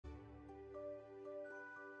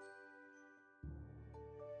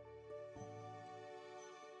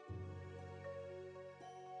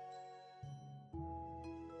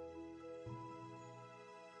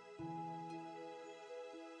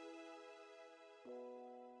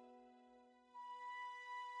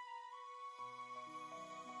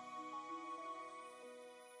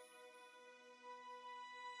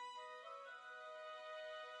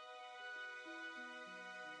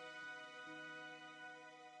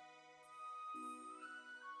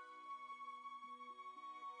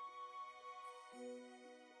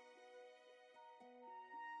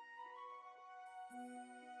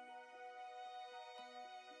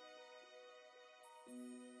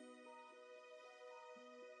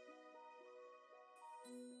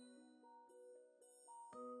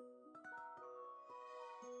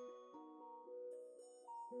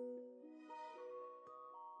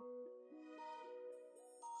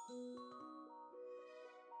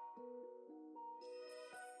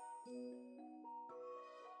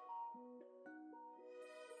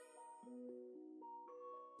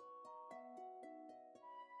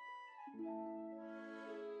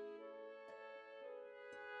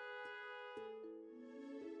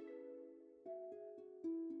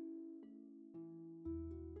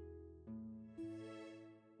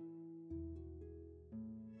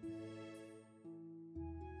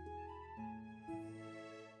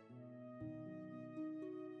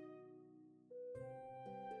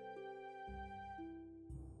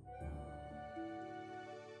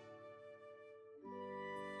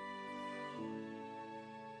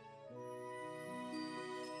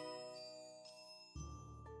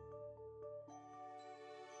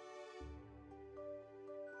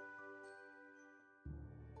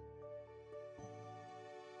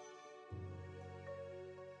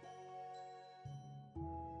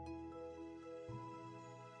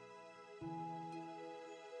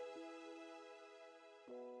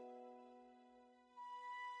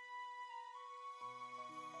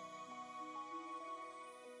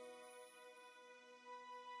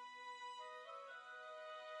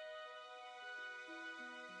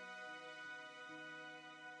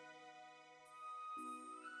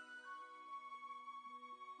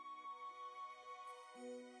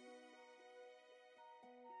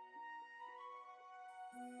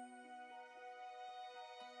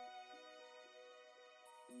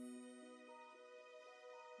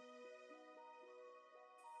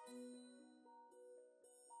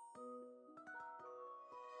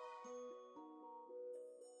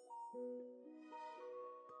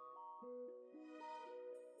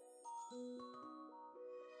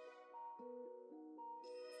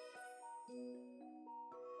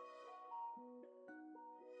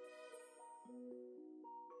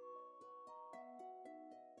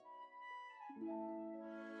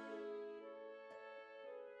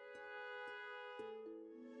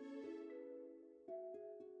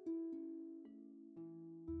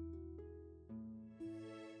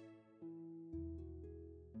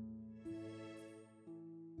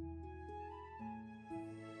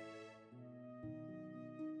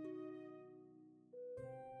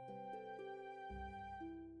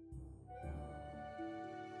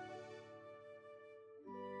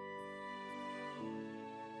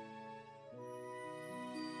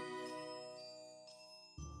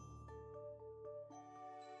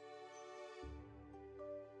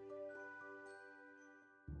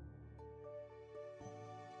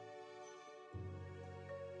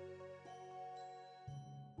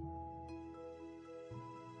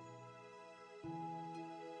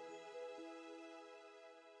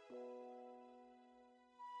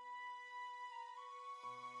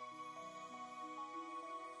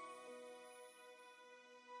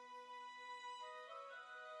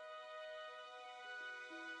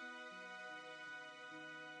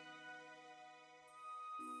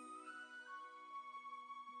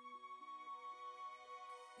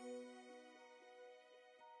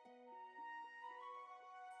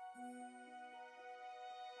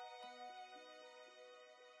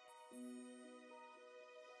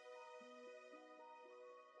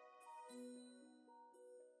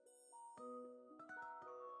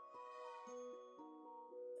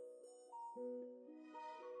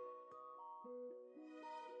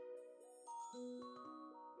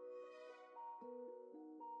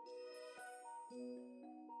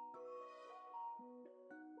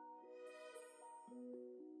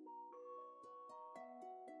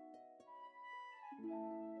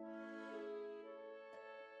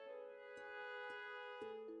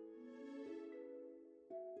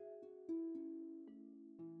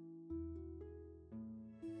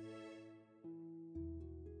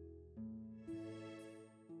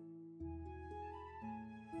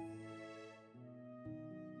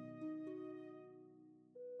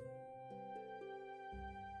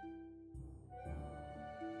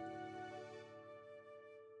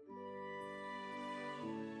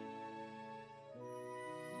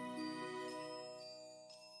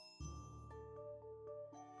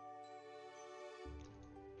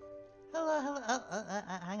Hello, hello.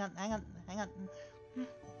 Hang on, hang on, hang on.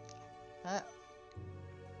 Uh,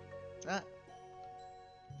 uh,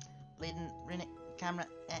 bleeding, runic camera.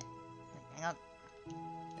 Hang on.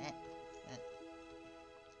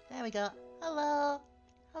 There we go. Hello,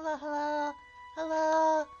 hello, hello,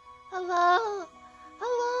 hello, hello,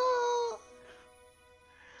 hello.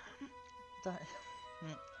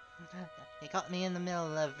 You caught me in the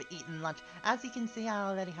middle of eating lunch. As you can see, I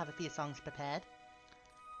already have a few songs prepared.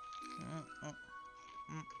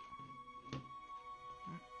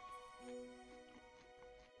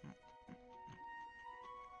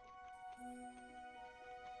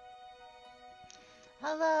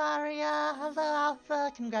 Hello, Aria. Hello,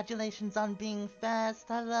 Alpha. Congratulations on being first.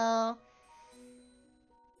 Hello.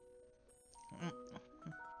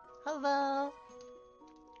 Hello.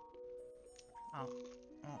 Oh.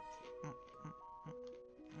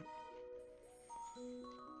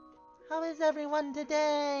 How is everyone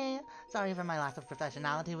today? Sorry for my lack of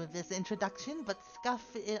professionality with this introduction, but Scuff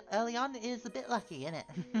early on is a bit lucky, isn't it?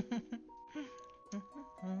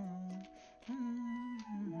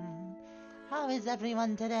 How is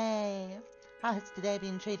everyone today? How has today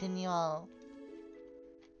been treating you all?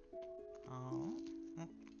 Oh.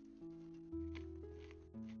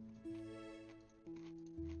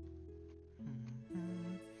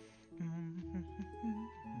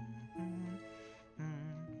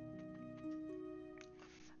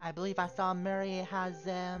 I believe I saw Murray has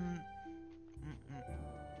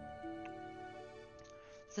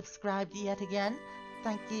subscribed yet again.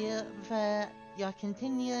 Thank you for your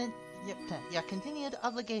continued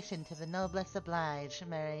obligation to the noblesse oblige,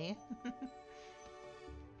 Murray.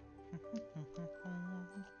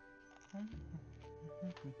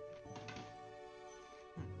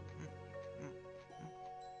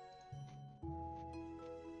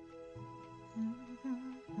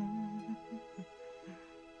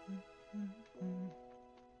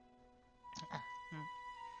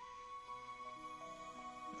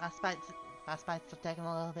 Last bites have taken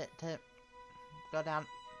a little bit to go down.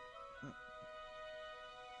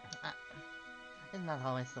 Isn't that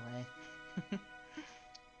always the way?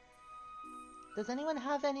 Does anyone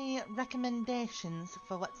have any recommendations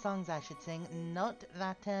for what songs I should sing? Note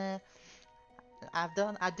that I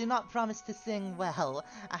do not promise to sing well.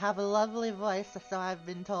 I have a lovely voice, so I've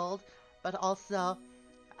been told, but also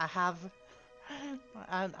I'm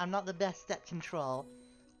not the best at control.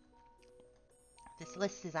 This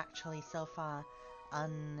list is actually so far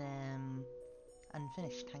unfinished.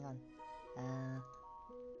 Hang on.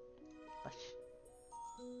 Bush.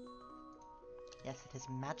 Yes, it is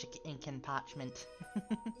magic ink and parchment.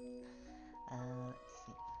 Let's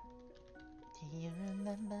see. Do you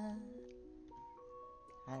remember?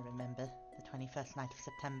 I remember the 21st night of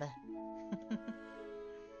September.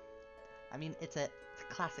 I mean, it's a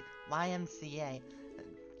classic YMCA.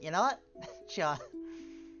 You know what? Sure.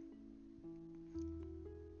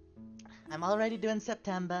 I'm already doing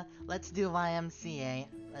September. Let's do YMCA.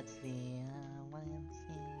 Let's see.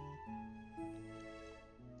 YMCA.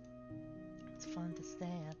 It's fun to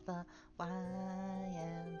stay at the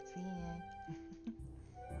YMCA.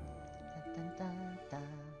 Dun, dun, dun,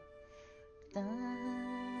 dun,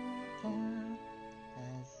 dun.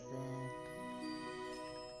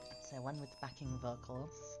 There's one with backing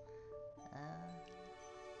vocals.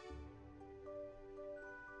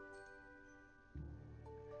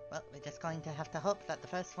 Well, we're just going to have to hope that the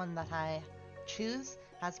first one that I choose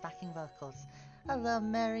has backing vocals. Hello,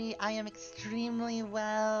 Mary. I am extremely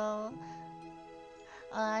well.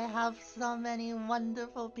 I have so many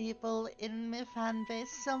wonderful people in my fan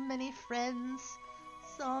base, so many friends,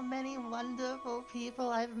 so many wonderful people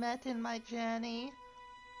I've met in my journey.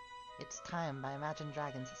 It's Time by Imagine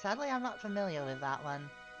Dragons. Sadly, I'm not familiar with that one.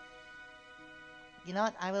 You know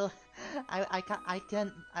what? I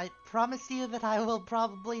promise you that I will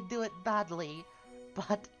probably do it badly,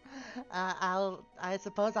 but I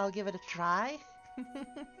suppose I'll give it a try.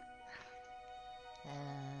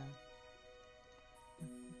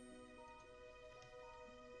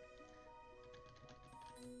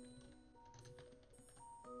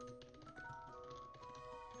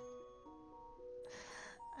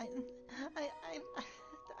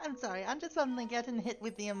 I'm sorry, I'm just suddenly getting hit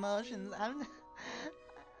with the emotions.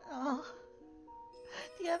 Oh.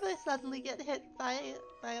 Do you ever suddenly get hit by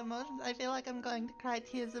emotions? I feel like I'm going to cry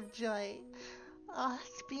tears of joy.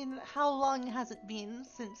 It's been, how long has it been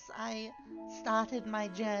since I started my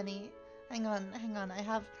journey? Hang on, I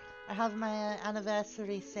have my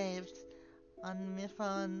anniversary saved on my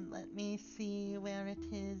phone. Let me see where it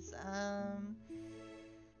is.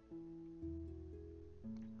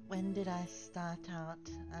 When did I start out?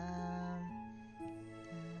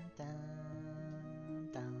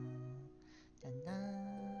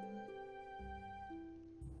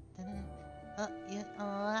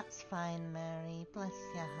 Oh, that's fine, Mary. Bless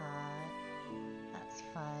your heart. That's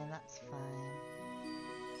fine, that's fine.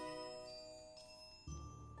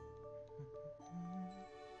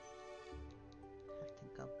 Have to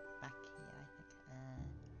go back here, I think.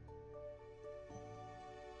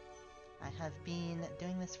 have been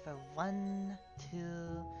doing this for 1, 2,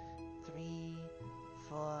 3,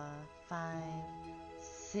 4, 5,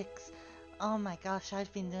 6. Oh my gosh,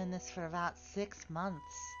 I've been doing this for about 6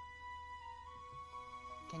 months.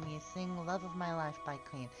 Can you sing Love of My Life by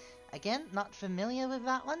Queen? Again, not familiar with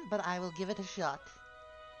that one, but I will give it a shot.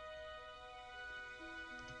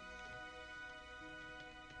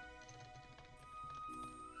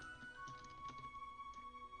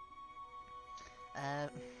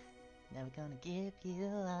 Never gonna give you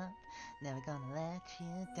up, never gonna let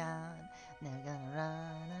you down, never gonna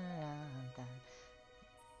run around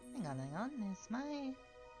down. Hang on, is my...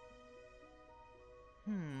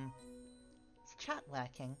 Is chat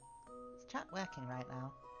working? Is chat working right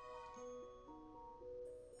now?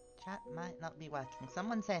 Chat might not be working.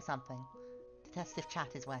 Someone say something to test if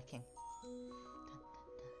chat is working.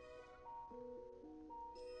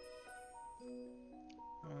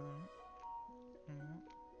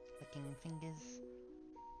 Licking fingers.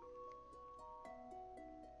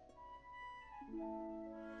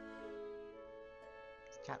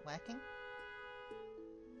 Is chat working?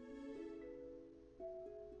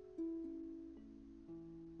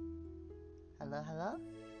 Hello, hello?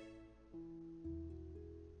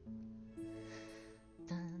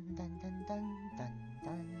 Dun dun dun dun dun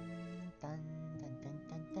dun dun dun dun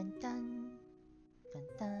dun dun dun dun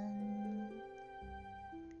dun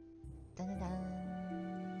dun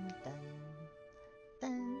dun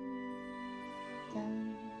dun dun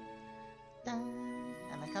dun.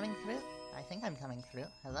 Am I coming through? I think I'm coming through.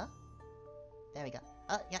 Hello? There we go.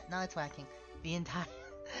 Oh, yeah, now it's working. The entire...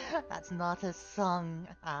 That's not a song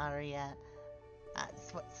aria.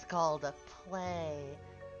 That's what's called a play.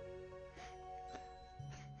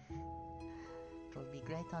 It'll be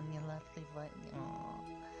great on your lovely voice. Aww.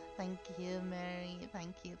 Thank you, Mary.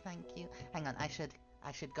 Thank you, thank you. Hang on, I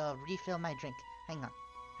should go refill my drink. Hang on.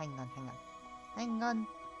 Hang on, hang on. Hang on.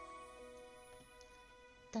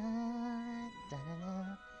 Dun, dun,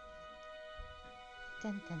 dun,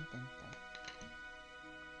 dun, dun, dun, dun.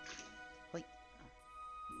 Wait.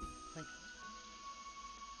 Wait.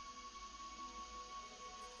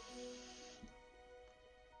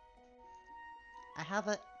 I have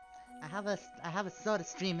a soda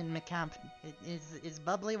stream in my camp. Is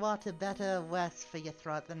bubbly water better or worse for your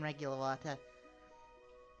throat than regular water?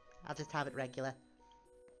 I'll just have it regular.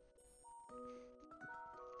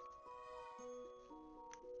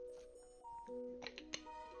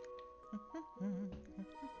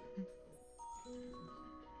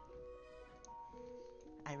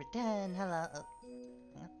 I return, hello. Oh,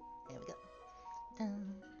 there we go.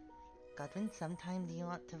 Dun. Godwin, sometime do you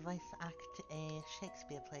want to voice act a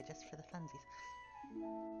Shakespeare play just for the funsies?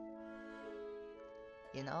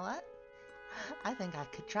 You know what? I think I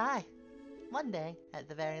could try. One day, at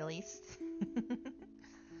the very least.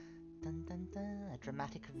 Dun dun dun. A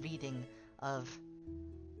dramatic reading of...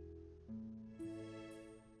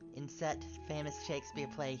 Insert famous Shakespeare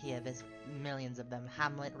play here. There's millions of them.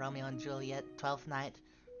 Hamlet, Romeo and Juliet, Twelfth Night.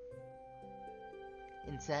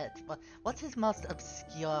 Insert... What's his most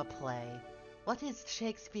obscure play? What is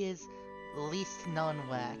Shakespeare's least known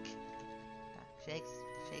work?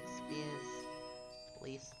 Shakespeare's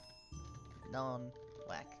least known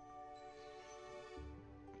work.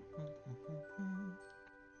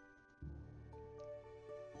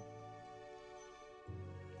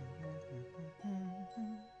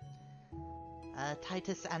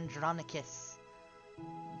 Titus Andronicus.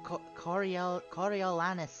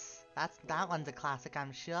 Coriolanus. That one's a classic,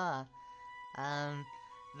 I'm sure.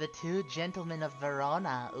 The Two Gentlemen of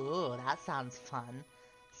Verona. Ooh, that sounds fun.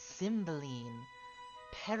 Cymbeline.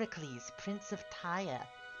 Pericles, Prince of Tyre.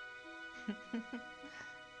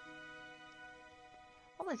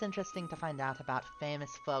 Always interesting to find out about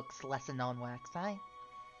famous folks' lesser known works, eh?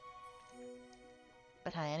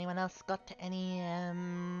 But hi, anyone else got any,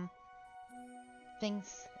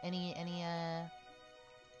 things? Any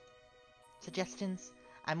suggestions?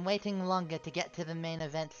 I'm waiting longer to get to the main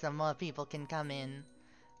event so more people can come in.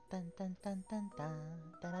 Dun dun dun dun dun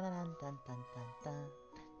dun dun dun dun dun dun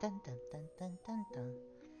dun dun dun dun dun dun.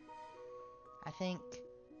 I think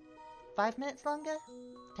 5 minutes longer?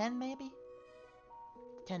 10 maybe?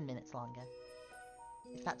 10 minutes longer.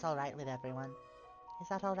 If that's alright with everyone. Is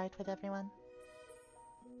that alright with everyone?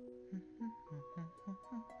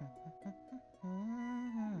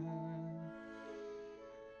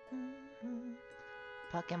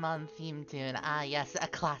 Pokemon theme tune. Ah, yes, a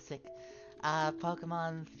classic.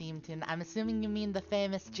 Pokemon theme tune. I'm assuming you mean the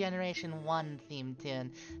famous Generation 1 theme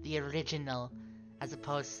tune. The original. As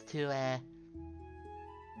opposed to, I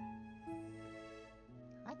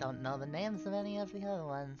don't know the names of any of the other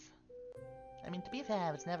ones. I mean, to be fair,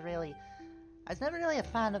 I was never really I was never really a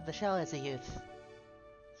fan of the show as a youth.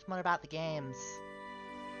 It's more about the games.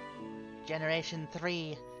 Generation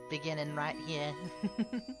 3 beginning right here.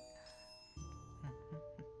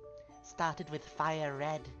 Started with Fire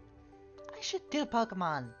Red. I should do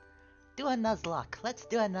Pokemon. Do a Nuzlocke. Let's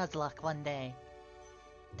do a Nuzlocke one day.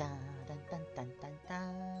 Dun dun dun dun dun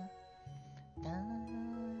dun.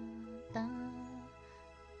 Dun dun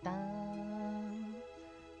dun.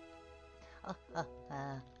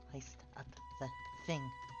 Hoist up the thing.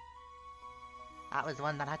 That was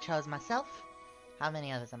one that I chose myself. How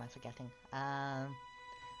many others am I forgetting?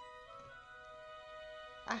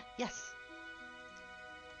 Yes!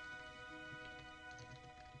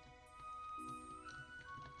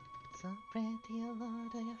 So pretty, O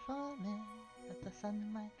Lord, are you for me, that the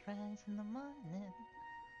sun might rise in the morning.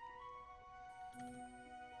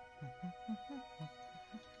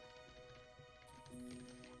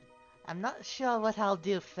 I'm not sure what I'll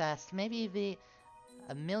do first. Maybe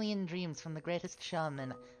A Million Dreams from the Greatest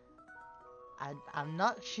Showman. I'm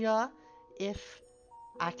not sure if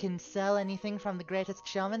I can sell anything from the Greatest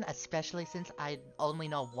Showman, especially since I only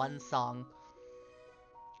know one song.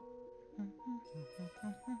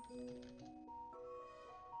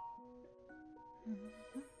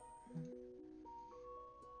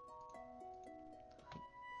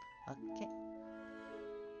 Okay.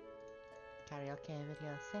 Karaoke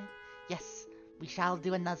video save. Yes, we shall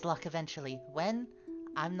do a Nuzlocke eventually. When?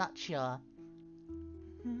 I'm not sure.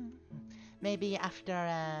 Maybe after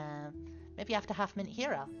Half Minute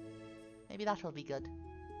Hero. Maybe that will be good.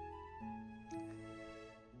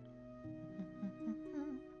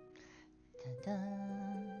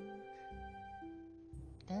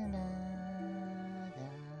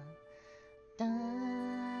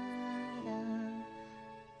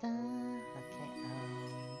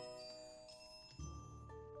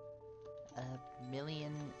 A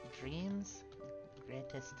Million Dreams,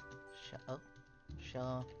 Greatest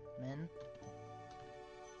Showman.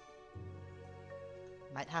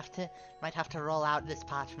 Might have to roll out this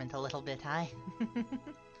parchment a little bit, aye?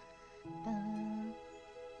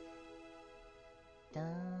 Da, da,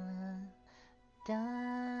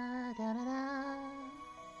 da, da, da.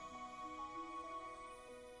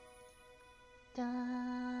 Da,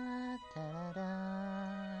 da, da, da.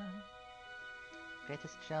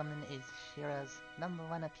 Greatest Showman is Shiro's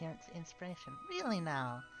 #1 appearance inspiration. Really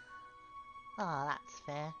now? Oh, that's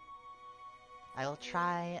fair. I will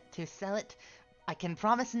try to sell it. I can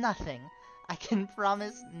promise nothing. I can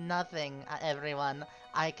promise nothing, everyone.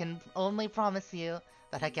 I can only promise you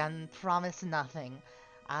that I can promise nothing.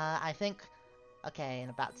 I think, okay, in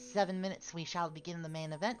about 7 minutes we shall begin the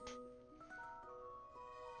main event.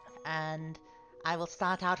 And I will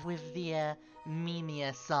start out with the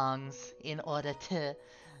memeier songs in order to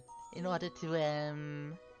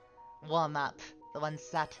warm up. The ones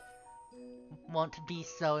that won't be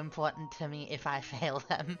so important to me if I fail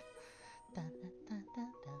them.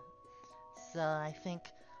 So I think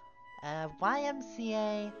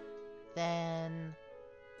YMCA, then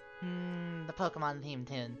the Pokemon theme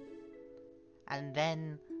tune. And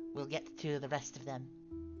then we'll get to the rest of them.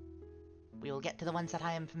 We will get to the ones that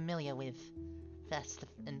I am familiar with, first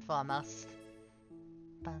and foremost.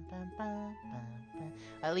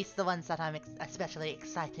 At least the ones that I'm especially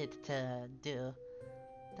excited to do.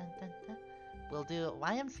 We'll do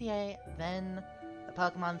YMCA, then the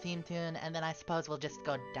Pokemon theme tune, and then I suppose we'll just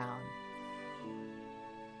go down.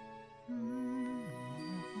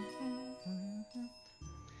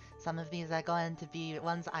 Some of these are going to be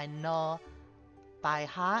ones I know by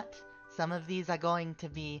heart. Some of these are going to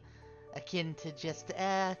be akin to just,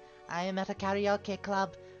 I am at a karaoke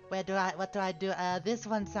club. What do I do? This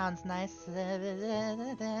one sounds nice.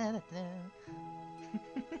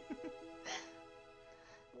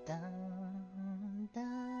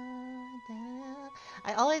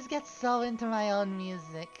 I always get so into my own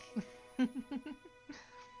music.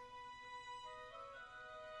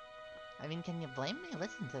 I mean, can you blame me?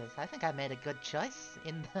 Listen to this. I think I made a good choice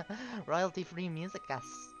in the royalty-free music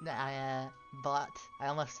I bought. I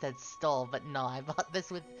almost said stole, but no, I bought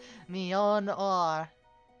this with me own ore.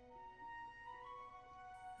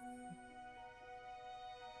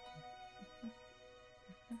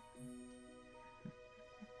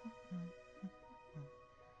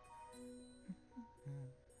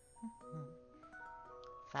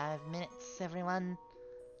 Five minutes, everyone.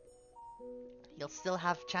 You'll still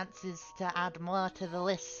have chances to add more to the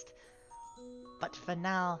list. But for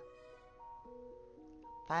now,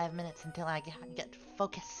 5 minutes until I get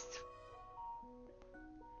focused.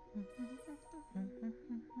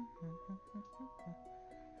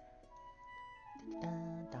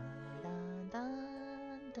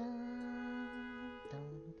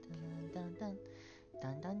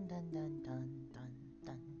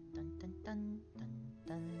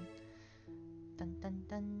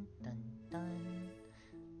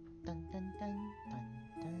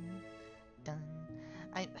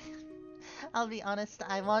 I'll be honest,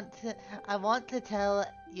 I want to tell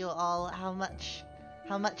you all how much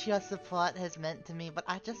your support has meant to me, but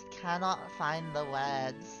I just cannot find the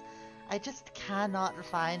words. I just cannot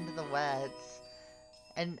find the words.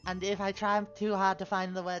 And if I try too hard to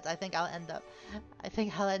find the words, I think I'll end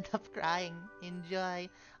up crying in joy.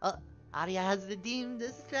 Oh, Arya has redeemed the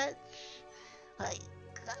stretch. Like,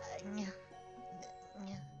 but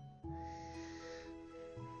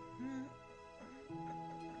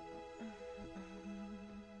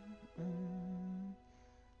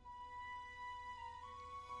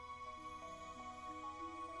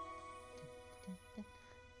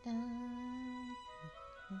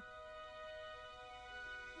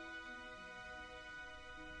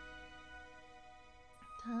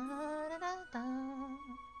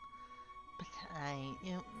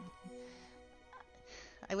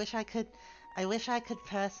I wish I could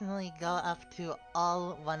personally go up to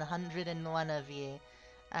all 101 of you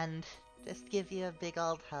and just give you a big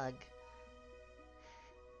old hug.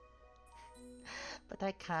 But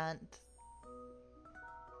I can't.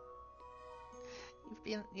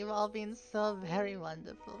 You've all been so very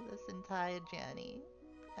wonderful this entire journey.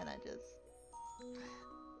 And I just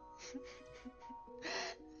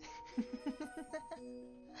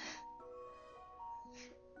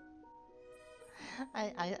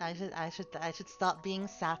I should stop being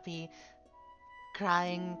sappy.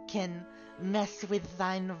 Crying can mess with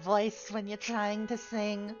thine voice when you're trying to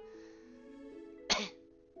sing.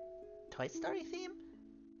 Toy Story theme?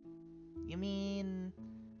 You mean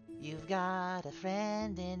you've got a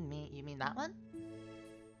friend in me? You mean that one?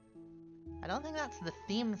 I don't think that's the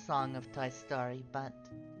theme song of Toy Story, but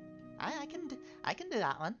I can do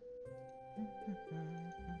that one.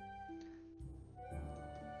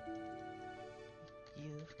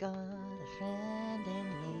 You've got a friend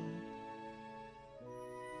in